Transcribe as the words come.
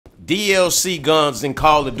DLC guns in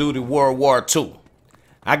Call of Duty WW2.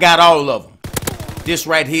 I got all of them. This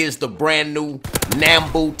right here is the brand new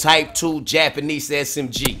Nambu Type 2 Japanese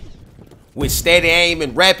SMG. With steady aim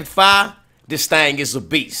and rapid fire, this thing is a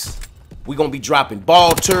beast. We're gonna be dropping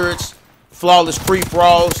ball turrets, flawless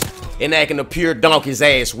free-for-alls, and acting a pure donkey's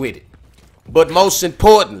ass with it. But most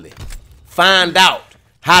importantly, find out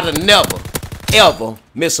how to never, ever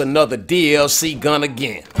miss another DLC gun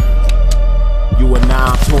again. You are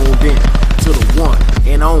now tuned in to the one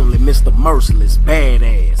and only Mr. Merciless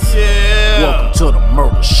Badass. Yeah! Welcome to the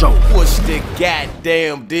Murder Show. What's the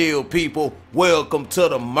goddamn deal, people? Welcome to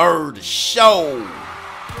the Murder Show.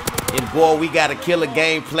 And boy, we got a killer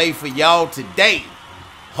gameplay for y'all today.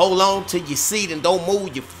 Hold on to your seat and don't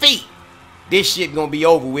move your feet. This shit gonna be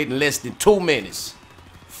over with in less than 2 minutes.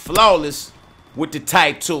 Flawless with the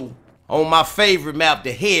Type 2 on my favorite map,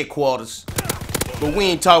 the headquarters. But we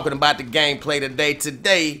ain't talking about the gameplay today.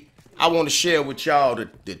 Today, I want to share with y'all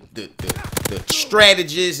the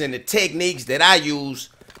strategies and the techniques that I use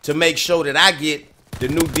to make sure that I get the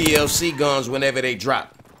new DLC guns whenever they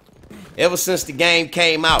drop. Ever since the game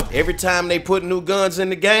came out, every time they put new guns in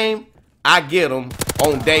the game, I get them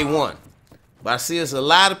on day one. But I see there's a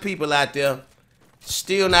lot of people out there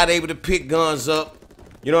still not able to pick guns up.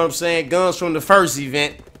 You know what I'm saying? Guns from the first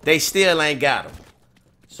event, they still ain't got them.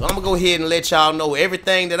 So I'm gonna go ahead and let y'all know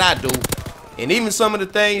everything that I do, and even some of the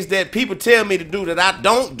things that people tell me to do that I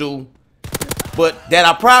don't do, but that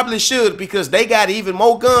I probably should because they got even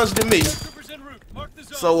more guns than me.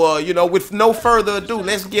 So, you know, with no further ado,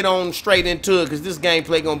 let's get on straight into it because this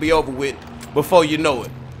gameplay gonna be over with before you know it.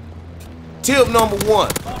 Tip number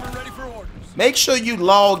one, make sure you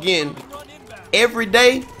log in every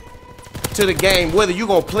day to the game, whether you're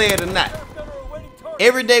gonna play it or not.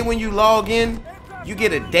 Every day when you log in, you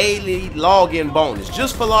get a daily login bonus.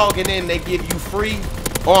 Just for logging in, they give you free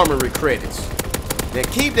armory credits. Now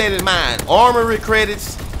keep that in mind. Armory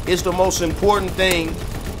credits is the most important thing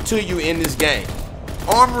to you in this game.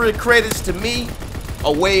 Armory credits to me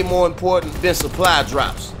are way more important than supply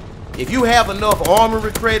drops. If you have enough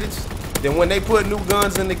armory credits, then when they put new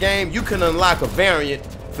guns in the game, you can unlock a variant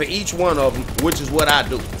for each one of them, which is what I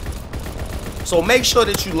do. So make sure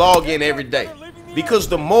that you log in every day. Because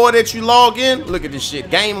the more that you log in, look at this shit,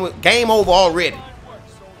 game over already.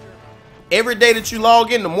 Every day that you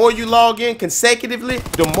log in, the more you log in consecutively,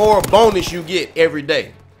 the more bonus you get every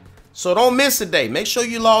day. So don't miss a day. Make sure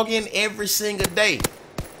you log in every single day.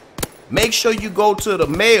 Make sure you go to the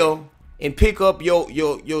mail and pick up your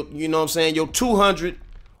you know what I'm saying, your 200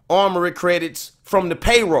 armory credits from the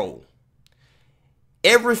payroll.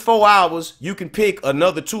 Every 4 hours, you can pick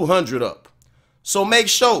another 200 up. So make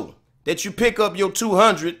sure that you pick up your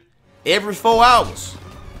 200 every 4 hours.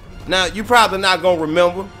 Now, you're probably not gonna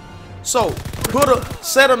remember. So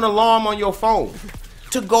set an alarm on your phone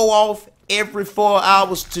to go off every 4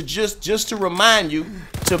 hours to just to remind you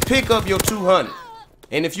to pick up your 200.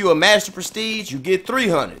 And if you're a master prestige, you get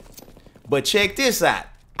 300. But check this out.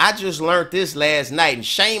 I just learned this last night, and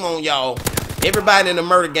shame on y'all, everybody in the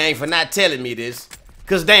murder game, for not telling me this.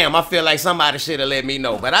 Cause damn, I feel like somebody should have let me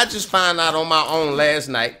know. But I just found out on my own last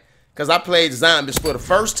night. Because I played zombies for the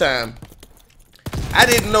first time. I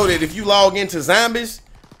didn't know that if you log into zombies,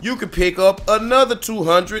 you could pick up another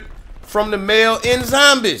 200 from the mail in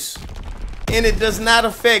zombies. And it does not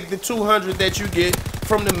affect the 200 that you get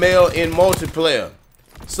from the mail in multiplayer.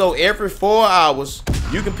 So every 4 hours,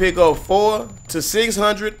 you can pick up 400 to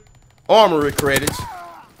 600 armory credits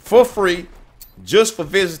for free just for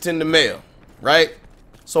visiting the mail, right?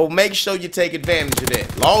 So make sure you take advantage of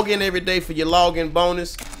that. Log in every day for your login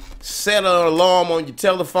bonus. Set an alarm on your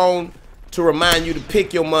telephone to remind you to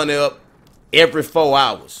pick your money up every 4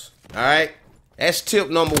 hours. All right? That's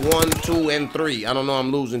tip number 1, 2, and 3. I don't know,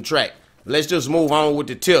 I'm losing track. Let's just move on with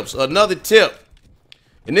the tips. Another tip,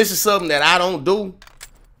 and this is something that I don't do,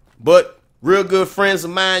 but real good friends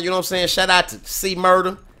of mine, you know what I'm saying? Shout out to C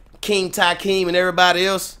Murder, King Takeem, and everybody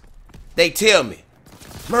else. They tell me,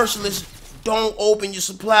 Merciless, don't open your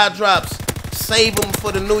supply drops. Save them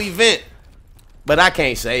for the new event. But I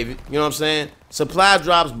can't save it, you know what I'm saying? Supply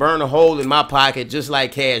drops burn a hole in my pocket just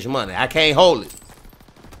like cash money. I can't hold it.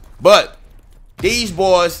 But these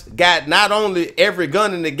boys got not only every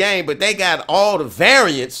gun in the game, but they got all the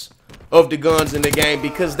variants of the guns in the game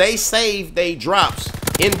because they save they drops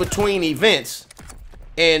in between events.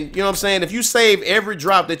 And you know what I'm saying? If you save every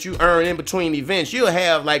drop that you earn in between events, you'll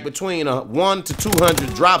have like between 100 to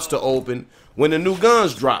 200 drops to open when the new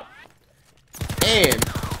guns drop. And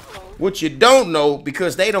what you don't know,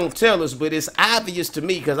 because they don't tell us, but it's obvious to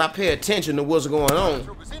me because I pay attention to what's going on.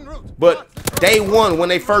 But day one, when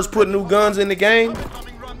they first put new guns in the game,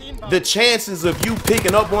 the chances of you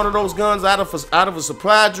picking up one of those guns out of a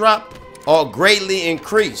supply drop are greatly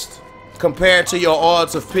increased compared to your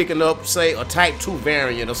odds of picking up, say, a Type 2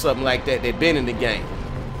 variant or something like that that been in the game.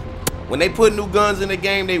 When they put new guns in the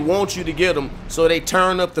game, they want you to get them, so they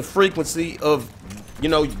turn up the frequency of, you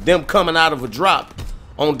know, them coming out of a drop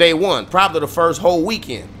on day one, probably the first whole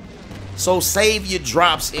weekend. So save your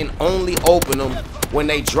drops and only open them when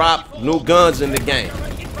they drop new guns in the game.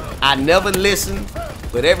 I never listen,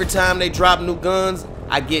 but every time they drop new guns,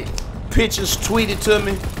 I get pictures tweeted to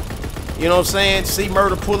me. You know what I'm saying? See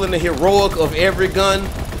Murder pulling the heroic of every gun,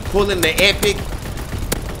 pulling the epic.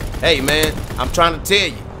 Hey man, I'm trying to tell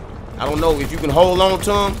you. I don't know if you can hold on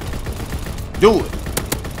to them, do it.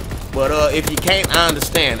 But if you can't, I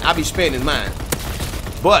understand. I'll be spending mine.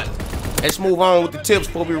 But let's move on with the tips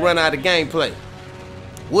before we run out of gameplay.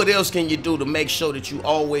 What else can you do to make sure that you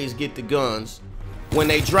always get the guns when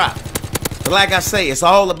they drop? But like I say, it's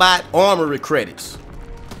all about armory credits.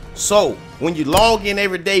 So when you log in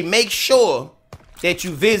every day, make sure that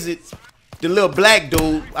you visit the little black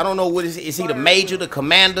dude. I don't know what is he the major, the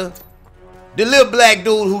commander? The little black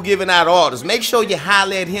dude who giving out orders. Make sure you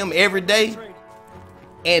holler at him every day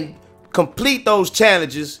and complete those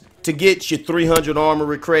challenges to get your 300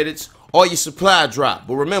 armory credits or your supply drop.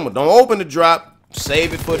 But remember, don't open the drop.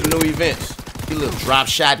 Save it for the new events. You little drop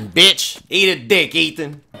shotting bitch. Eat a dick,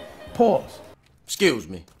 Ethan. Pause. Excuse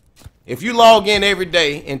me. If you log in every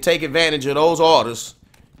day and take advantage of those orders,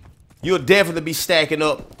 you'll definitely be stacking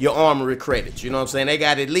up your armory credits. You know what I'm saying? They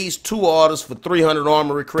got at least 2 orders for 300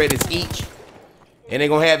 armory credits each. And they're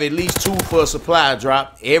going to have at least 2 for a supply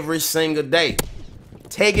drop every single day.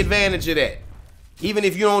 Take advantage of that. Even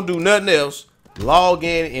if you don't do nothing else, log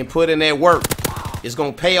in and put in that work. It's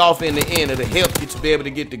going to pay off in the end. It'll help you to be able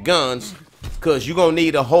to get the guns, because you're going to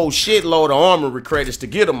need a whole shitload of armory credits to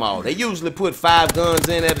get them all. They usually put 5 guns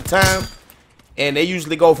in at a time, and they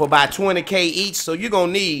usually go for about 20K each, so you're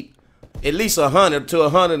going to need at least 100 to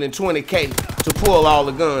 120K to pull all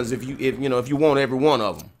the guns if you want every one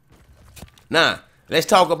of them. Now, let's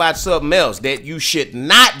talk about something else that you should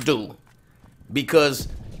not do, because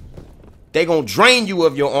they're going to drain you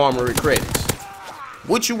of your armory credits.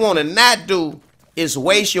 What you want to not do is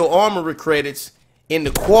waste your armory credits in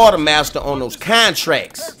the quartermaster on those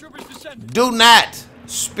contracts. Do not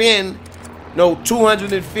spend no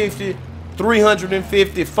 250,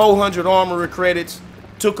 350, 400 armory credits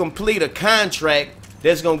to complete a contract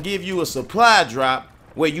that's going to give you a supply drop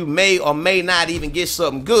where you may or may not even get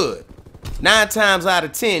something good. 9 times out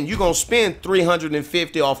of 10, you're going to spend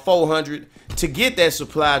 350 or 400 to get that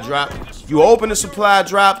supply drop. You open the supply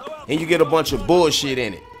drop and you get a bunch of bullshit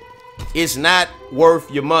in it. It's not worth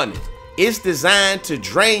your money. It's designed to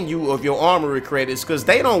drain you of your armory credits, because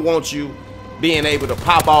they don't want you being able to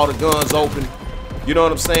pop all the guns open, you know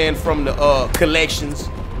what I'm saying, from the collections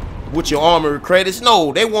with your armory credits.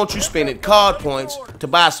 No, they want you spending card points to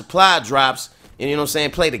buy supply drops and, you know what I'm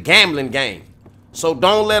saying, play the gambling game. So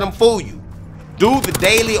don't let them fool you. Do the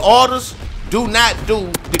daily orders. Do not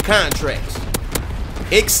do the contracts.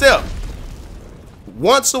 Except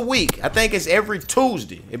once a week. I think it's every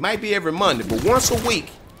Tuesday. It might be every Monday, but once a week,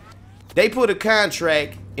 they put a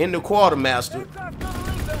contract in the quartermaster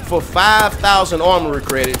for 5,000 armory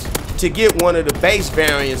credits to get one of the base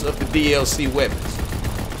variants of the DLC weapons.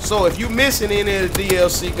 So if you're missing any of the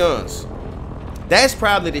DLC guns, that's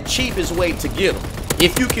probably the cheapest way to get them,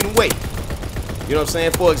 if you can wait. You know what I'm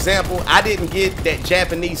saying? For example, I didn't get that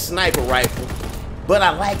Japanese sniper rifle, but I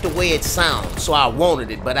like the way it sounds, so I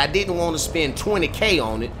wanted it, but I didn't want to spend 20K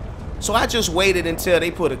on it. So I just waited until they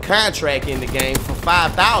put a contract in the game for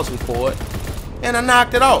 5,000 for it, and I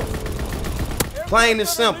knocked it off. Plain and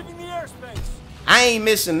simple. I ain't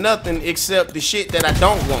missing nothing except the shit that I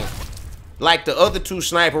don't want. Like the other 2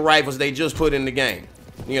 sniper rifles they just put in the game.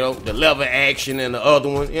 You know, the lever action and the other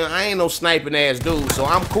one. You know, I ain't no sniping ass dude, so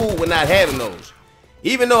I'm cool with not having those.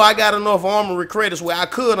 Even though I got enough armory credits where I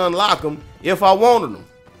could unlock them if I wanted them.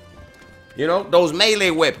 You know, those melee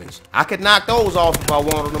weapons. I could knock those off if I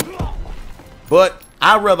wanted them. But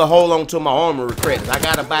I'd rather hold on to my armory credits. I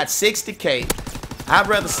got about 60K. I'd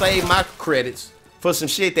rather save my credits for some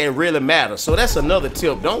shit that really matters. So that's another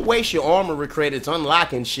tip. Don't waste your armory credits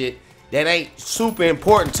unlocking shit that ain't super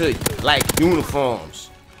important to you, like uniforms.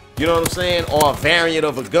 You know what I'm saying? Or a variant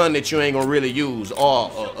of a gun that you ain't gonna really use,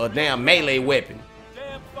 or a damn melee weapon.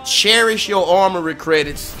 Cherish your armory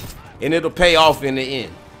credits and it'll pay off in the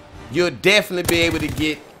end. You'll definitely be able to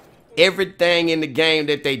get everything in the game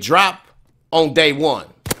that they drop on day one.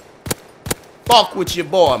 Fuck with your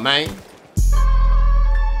boy, man.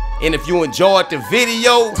 And if you enjoyed the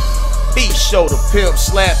video, Be sure to pimp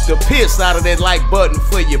slap the piss out of that like button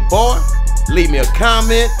for your boy. Leave me a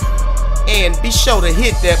comment. And be sure to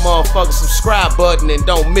hit that motherfucking subscribe button and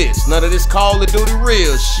don't miss none of this Call of Duty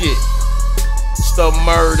real shit. It's the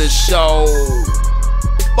murder show.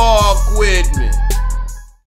 Fuck with me.